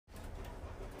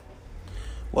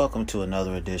Welcome to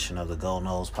another edition of the Go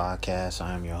Noles podcast.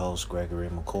 I am your host, Gregory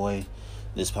McCoy.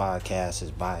 This podcast is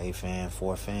by a fan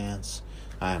for fans.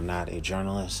 I am not a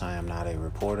journalist. I am not a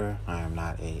reporter. I am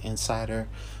not an insider.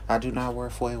 I do not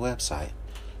work for a website.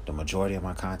 The majority of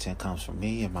my content comes from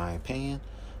me, in my opinion.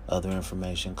 Other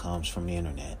information comes from the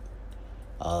internet.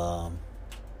 My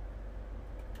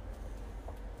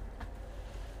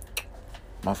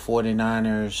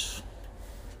 49ers,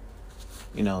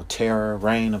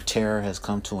 reign of terror has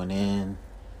come to an end.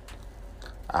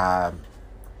 I'm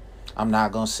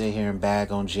not going to sit here and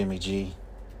bag on Jimmy G,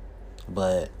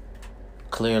 but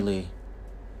clearly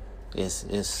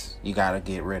it's you got to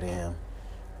get rid of him.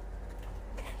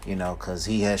 Because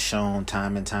he has shown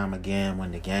time and time again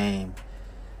when the game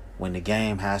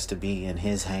has to be in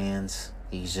his hands,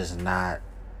 he's just not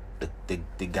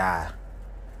the guy.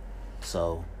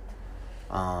 So,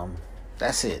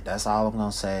 that's it. That's all I'm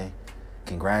going to say.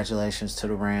 Congratulations to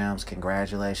the Rams.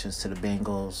 Congratulations to the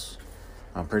Bengals.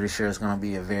 I'm pretty sure it's going to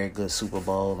be a very good Super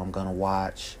Bowl. I'm going to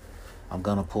watch. I'm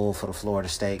going to pull for the Florida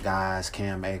State guys,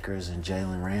 Cam Akers and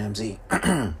Jalen Ramsey.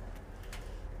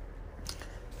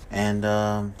 And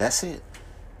that's it.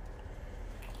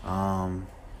 I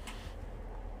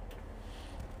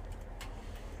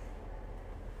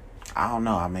don't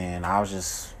know.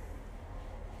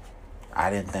 I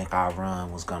didn't think our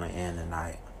run was going to end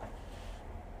tonight.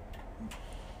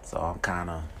 So I'm kind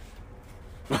of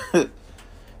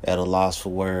at a loss for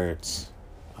words.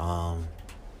 I'll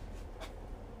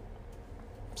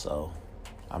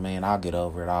get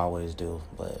over it. I always do.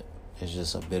 But it's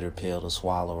just a bitter pill to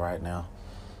swallow right now.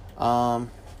 I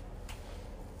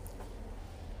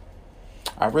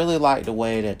really like the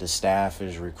way that the staff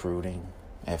is recruiting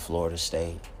at Florida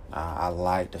State. I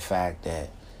like the fact that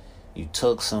you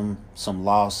took some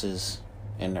losses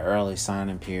in the early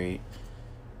signing period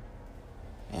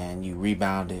and you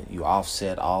rebounded, you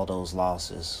offset all those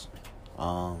losses.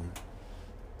 So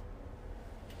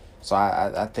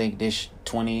I think this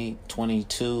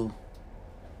 2022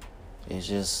 is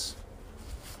just,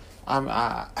 I'm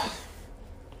not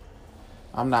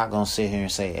gonna sit here and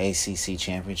say ACC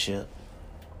championship,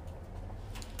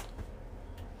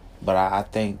 but I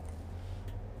think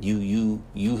you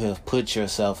have put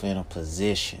yourself in a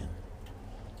position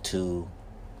to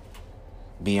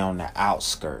be on the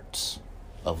outskirts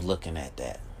of looking at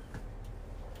that.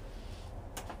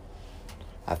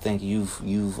 I think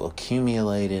you've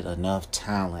accumulated enough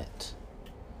talent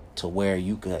to where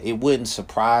you could. It wouldn't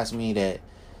surprise me that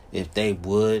if they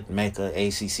would make a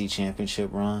ACC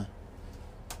championship run.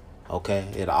 Okay,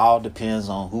 it all depends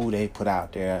on who they put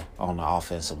out there on the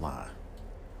offensive line.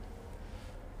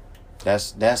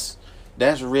 That's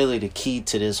really the key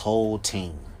to this whole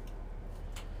team.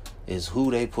 Is who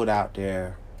they put out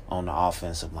there on the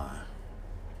offensive line.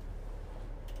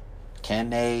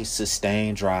 Can they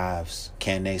sustain drives?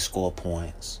 Can they score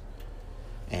points?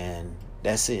 And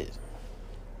that's it.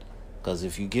 Because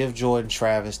if you give Jordan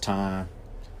Travis time,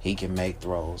 he can make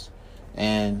throws.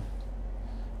 And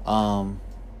I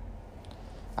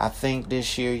think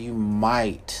this year you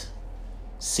might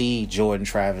see Jordan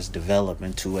Travis develop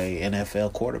into a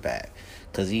NFL quarterback.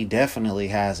 Because he definitely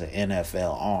has an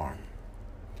NFL arm.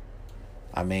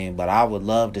 But I would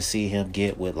love to see him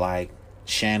get with like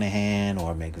Shanahan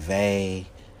or McVay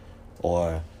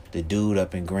or the dude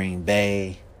up in Green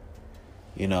Bay,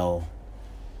 and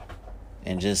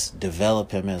just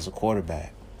develop him as a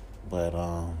quarterback. But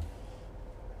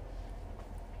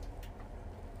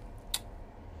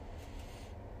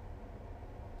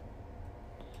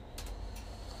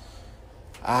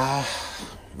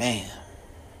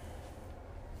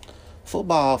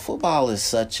football is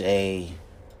such a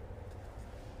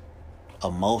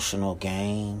emotional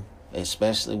game,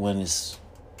 especially when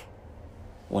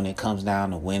it comes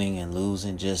down to winning and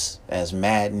losing. Just as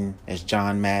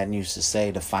John Madden used to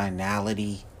say, the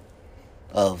finality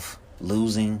of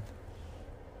losing.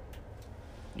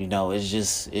 It's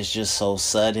just so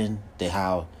sudden that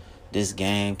how this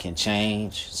game can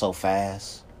change so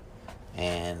fast.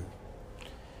 And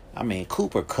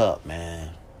Cooper Kupp, man.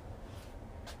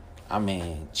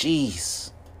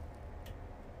 Jeez.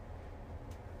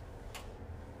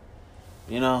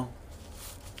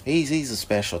 He's a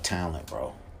special talent,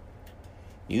 bro.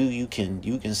 You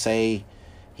can say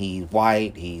he's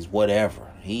white, he's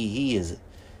whatever. He's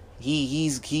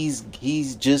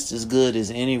just as good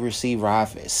as any receiver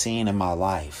I've seen in my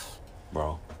life,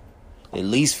 bro. At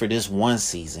least for this one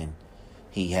season,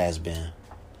 he has been.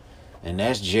 And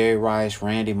that's Jerry Rice,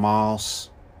 Randy Moss.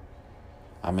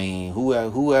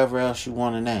 Whoever else you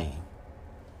want to name.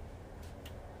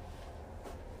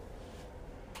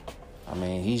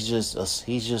 He's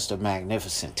just a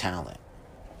magnificent talent.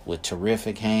 with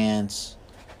terrific hands,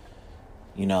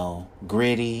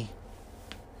 gritty,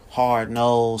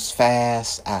 hard-nosed,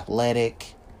 fast,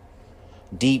 athletic,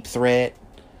 deep threat.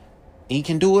 He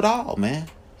can do it all, man.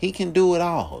 He can do it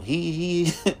all.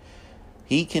 He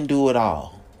he can do it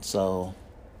all. So,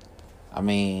 I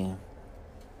mean,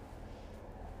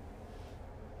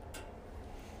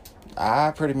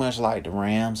 I pretty much like the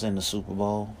Rams in the Super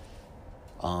Bowl.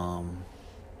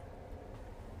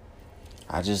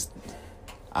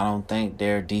 I don't think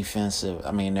their defensive, the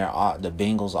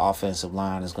Bengals offensive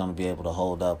line is going to be able to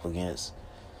hold up against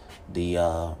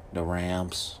the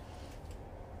Rams.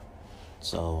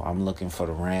 So I'm looking for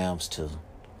the Rams to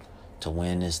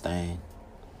win this thing.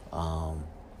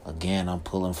 Again, I'm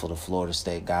pulling for the Florida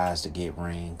State guys to get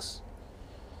rings.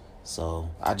 So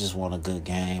I just want a good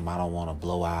game. I don't want a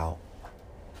blowout.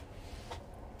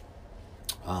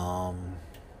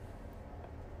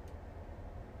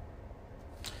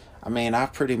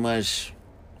 I've pretty much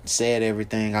said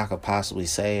everything I could possibly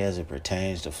say as it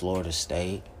pertains to Florida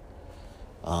State.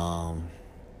 I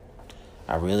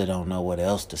really don't know what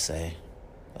else to say.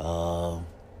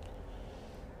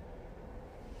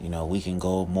 We can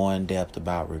go more in depth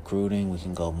about recruiting. We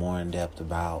can go more in depth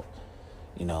about,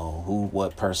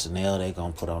 what personnel they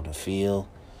gonna put on the field.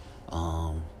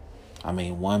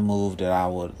 One move that I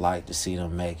would like to see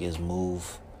them make is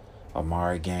move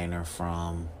Amari Gaynor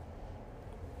from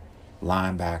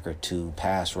linebacker to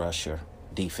pass rusher,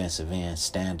 defensive end,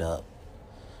 stand up.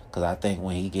 Because I think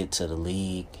when he get to the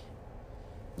league,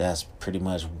 that's pretty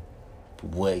much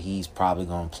what he's probably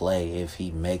going to play. If he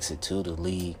makes it to the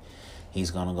league, he's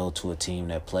going to go to a team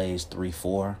that plays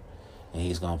 3-4, and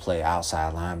he's going to play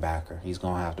outside linebacker. He's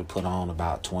going to have to put on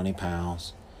about 20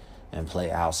 pounds and play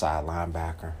outside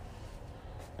linebacker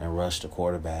and rush the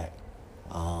quarterback.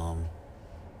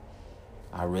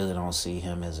 I really don't see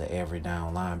him as an every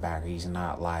down linebacker. He's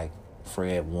not like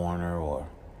Fred Warner or,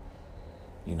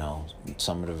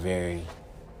 some of the very,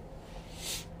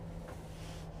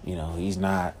 he's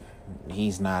not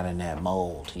in that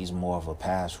mold. He's more of a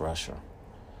pass rusher.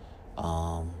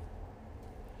 You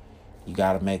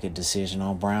got to make a decision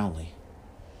on Brownlee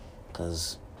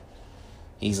because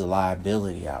he's a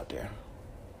liability out there.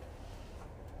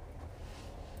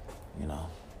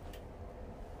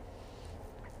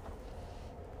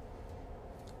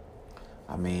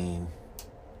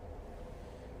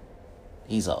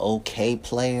 He's an okay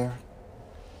player,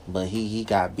 but he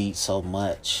got beat so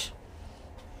much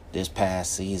this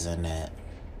past season that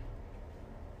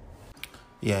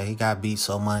he got beat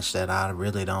so much that I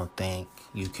really don't think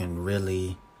you can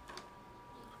really,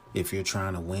 if you're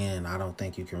trying to win, I don't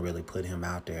think you can really put him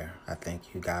out there. I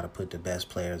think you got to put the best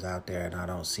players out there, and I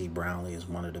don't see Brownlee as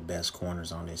one of the best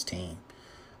corners on this team.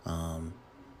 From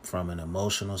an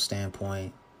emotional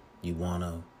standpoint, you want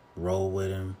to roll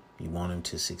with him. You want him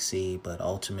to succeed, but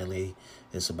ultimately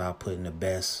it's about putting the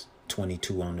best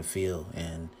 22 on the field.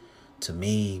 And to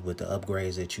me, with the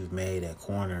upgrades that you've made at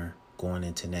corner going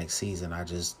into next season, I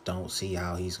just don't see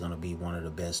how he's going to be one of the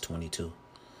best 22.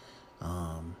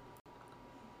 I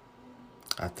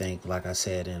think, like I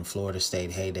said, in Florida State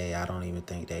heyday, I don't even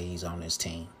think that he's on this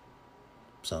team.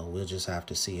 So we'll just have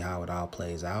to see how it all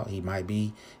plays out. He might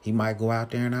go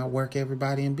out there and outwork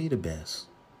everybody and be the best.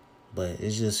 But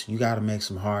it's just, you got to make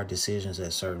some hard decisions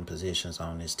at certain positions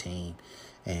on this team.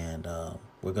 And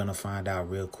we're going to find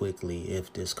out real quickly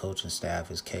if this coaching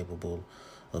staff is capable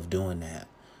of doing that.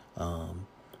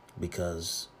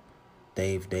 Because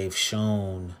they've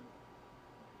shown,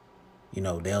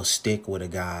 they'll stick with a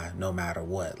guy no matter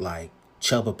what. Like,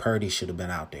 Chubba Purdy should have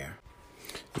been out there.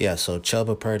 Yeah, so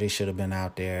Chubba Purdy should have been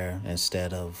out there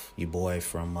instead of your boy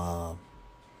from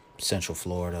Central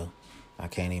Florida. I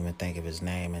can't even think of his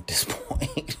name at this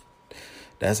point.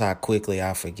 That's how quickly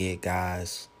I forget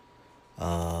guys.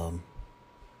 But,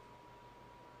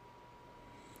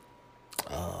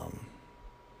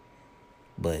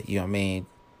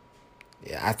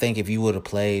 I think if you would have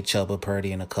played Chubba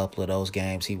Purdy in a couple of those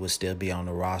games, he would still be on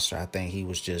the roster. I think he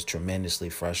was just tremendously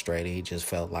frustrated. He just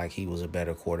felt like he was a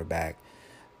better quarterback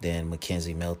than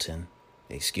McKenzie Milton.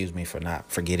 Excuse me for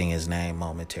not forgetting his name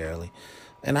momentarily.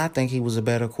 And I think he was a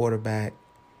better quarterback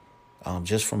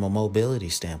just from a mobility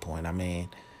standpoint.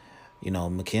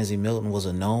 McKenzie Milton was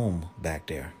a gnome back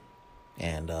there.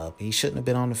 And he shouldn't have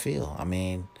been on the field.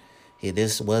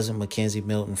 This wasn't McKenzie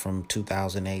Milton from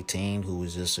 2018, who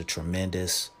was just a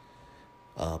tremendous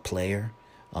player.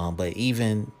 But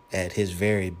even at his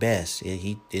very best,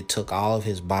 it took all of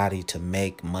his body to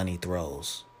make money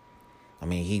throws.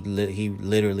 He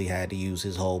literally had to use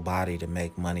his whole body to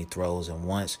make money throws. And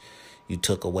once you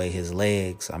took away his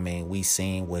legs, we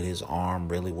seen what his arm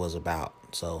really was about.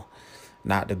 So,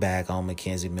 Not to bag on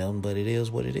Mackenzie Milton, but it is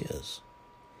what it is.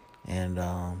 And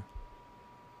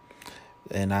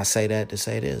I say that to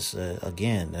say this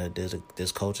again.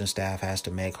 This coaching staff has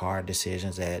to make hard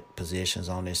decisions at positions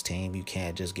on this team. You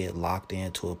can't just get locked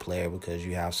into a player because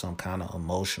you have some kind of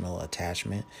emotional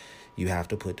attachment. You have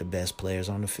to put the best players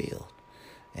on the field.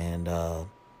 And,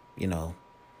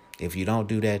 if you don't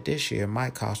do that this year, it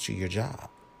might cost you your job.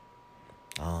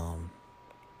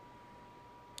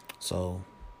 So,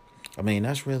 I mean,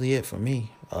 that's really it for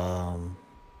me.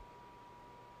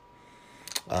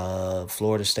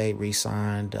 Florida State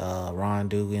re-signed Ron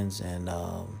Dugans and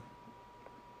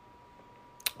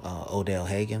Odell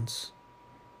Haggins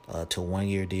to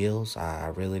 1-year deals. I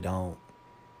really don't.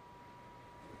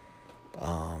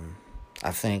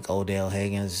 I think Odell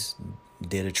Haggins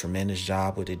did a tremendous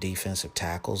job with the defensive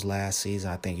tackles last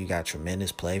season. I think you got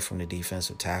tremendous play from the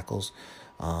defensive tackles.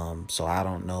 So I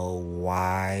don't know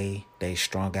why they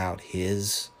strung out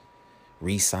his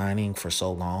re-signing for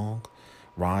so long.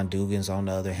 Ron Dugans, on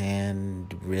the other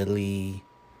hand, really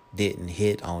didn't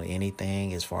hit on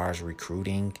anything as far as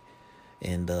recruiting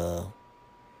in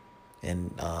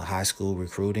high school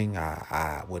recruiting.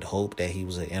 I would hope that he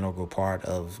was an integral part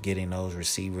of getting those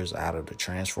receivers out of the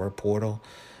transfer portal.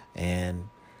 And,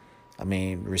 I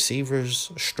mean,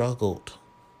 receivers struggled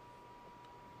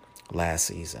last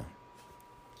season.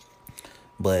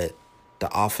 But the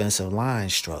offensive line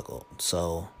struggled.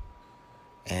 So,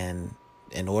 and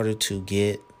in order to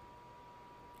get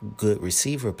good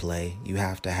receiver play, you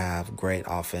have to have great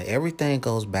offense. Everything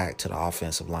goes back to the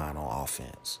offensive line on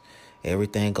offense.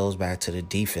 Everything goes back to the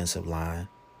defensive line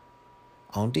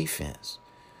on defense.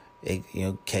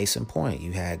 Case in point,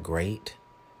 you had great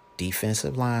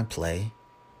defensive line play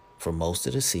for most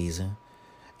of the season,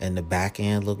 and the back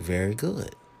end looked very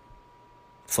good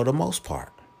for the most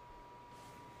part.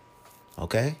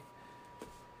 Okay?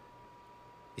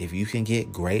 If you can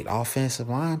get great offensive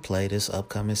line play this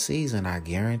upcoming season, I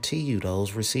guarantee you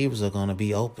those receivers are going to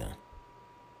be open.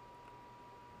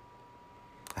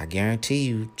 I guarantee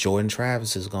you Jordan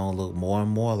Travis is going to look more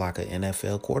and more like an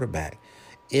NFL quarterback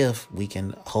if we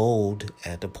can hold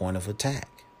at the point of attack.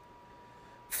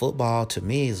 Football, to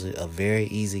me, is a very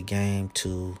easy game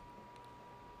to,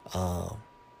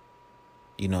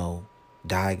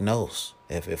 diagnose.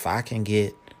 If I can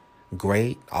get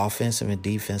great offensive and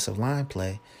defensive line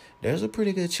play, there's a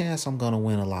pretty good chance I'm going to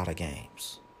win a lot of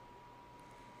games.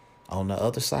 On the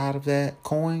other side of that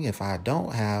coin, if I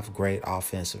don't have great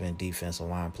offensive and defensive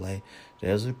line play,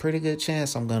 there's a pretty good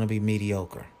chance I'm going to be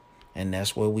mediocre. And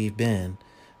that's where we've been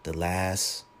the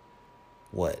last,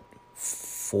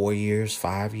 4 years,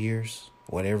 5 years,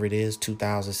 whatever it is.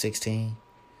 2016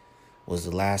 was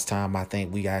the last time I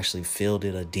think we actually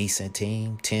fielded a decent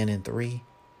team, 10-3.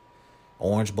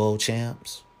 Orange Bowl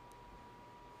champs.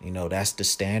 That's the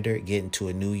standard, getting to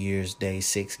a New Year's Day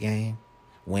 6 game,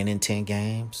 winning 10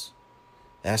 games.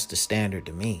 That's the standard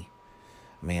to me.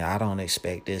 I mean, I don't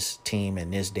expect this team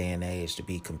in this day and age to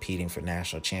be competing for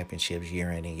national championships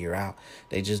year in and year out.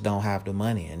 They just don't have the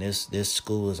money, and this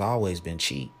school has always been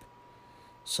cheap.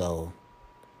 So,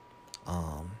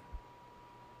 I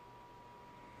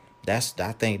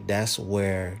think that's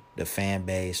where the fan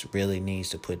base really needs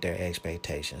to put their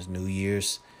expectations. New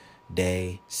Year's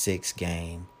Day 6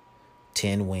 game,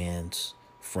 10 wins,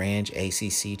 fringe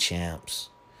ACC champs,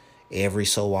 every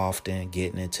so often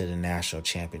getting into the national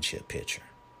championship picture,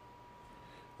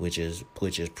 which is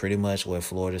pretty much where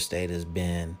Florida State has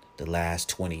been the last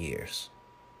 20 years.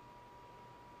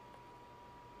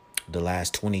 The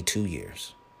last 22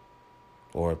 years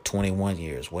or 21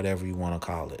 years, whatever you want to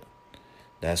call it.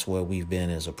 That's where we've been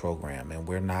as a program, and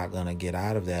we're not going to get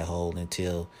out of that hole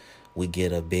until we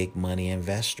get a big money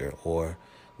investor or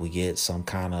we get some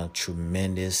kind of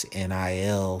tremendous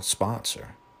NIL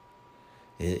sponsor.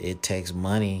 It takes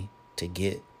money to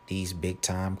get these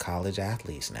big-time college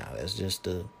athletes now. That's just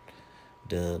the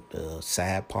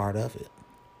sad part of it.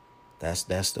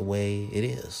 That's the way it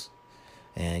is.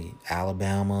 And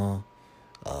Alabama,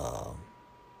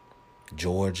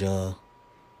 Georgia,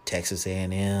 Texas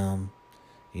A&M,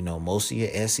 most of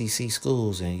your SEC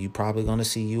schools, and you're probably going to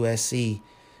see USC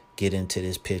get into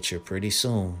this picture pretty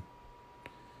soon,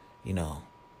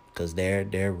 because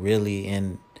they're really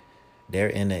in the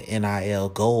NIL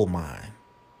gold mine.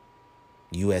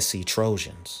 USC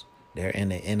Trojans, they're in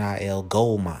the NIL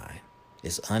gold mine.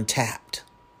 It's untapped.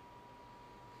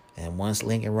 And once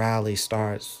Lincoln Riley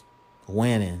starts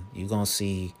winning, you're going to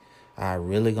see, I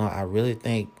really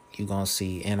think you're going to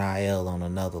see NIL on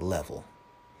another level.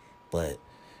 But,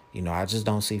 I just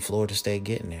don't see Florida State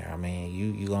getting there. I mean,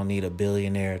 you're going to need a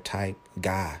billionaire type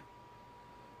guy,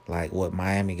 like what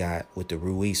Miami got with the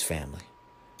Ruiz family.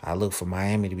 I look for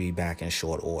Miami to be back in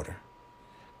short order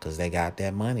because they got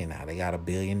that money now. They got a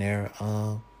billionaire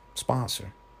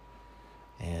sponsor.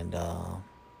 And,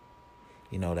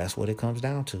 that's what it comes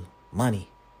down to, money.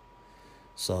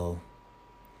 So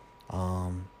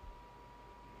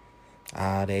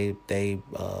they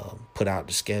put out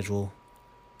the schedule.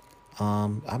 I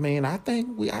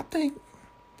think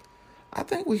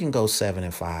we can go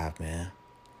 7-5, man.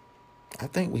 I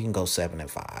think we can go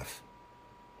 7-5.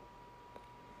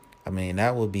 I mean,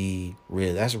 that would be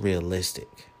real. That's realistic.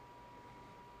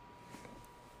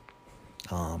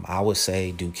 I would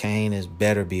say Duquesne is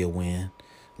better be a win.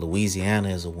 Louisiana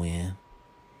is a win.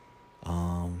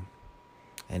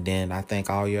 And then I think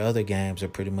all your other games are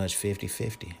pretty much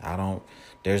 50-50.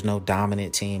 There's no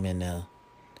dominant team in the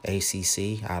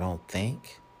ACC, I don't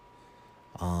think.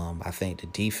 I think the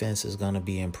defense is going to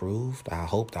be improved. I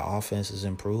hope the offense is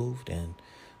improved, and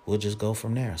we'll just go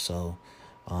from there. So,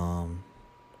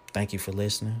 thank you for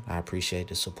listening. I appreciate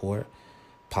the support.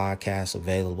 Podcasts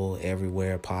available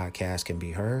everywhere podcasts can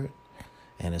be heard,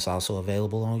 and it's also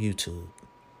available on YouTube.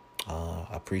 I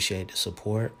appreciate the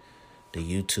support. The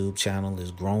YouTube channel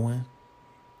is growing,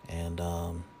 and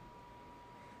I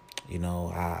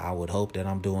would hope that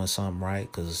I'm doing something right,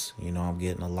 because I'm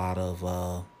getting a lot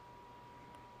of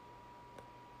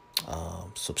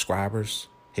subscribers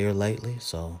here lately.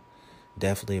 So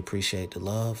definitely appreciate the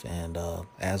love, and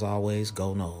as always,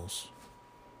 go Noles.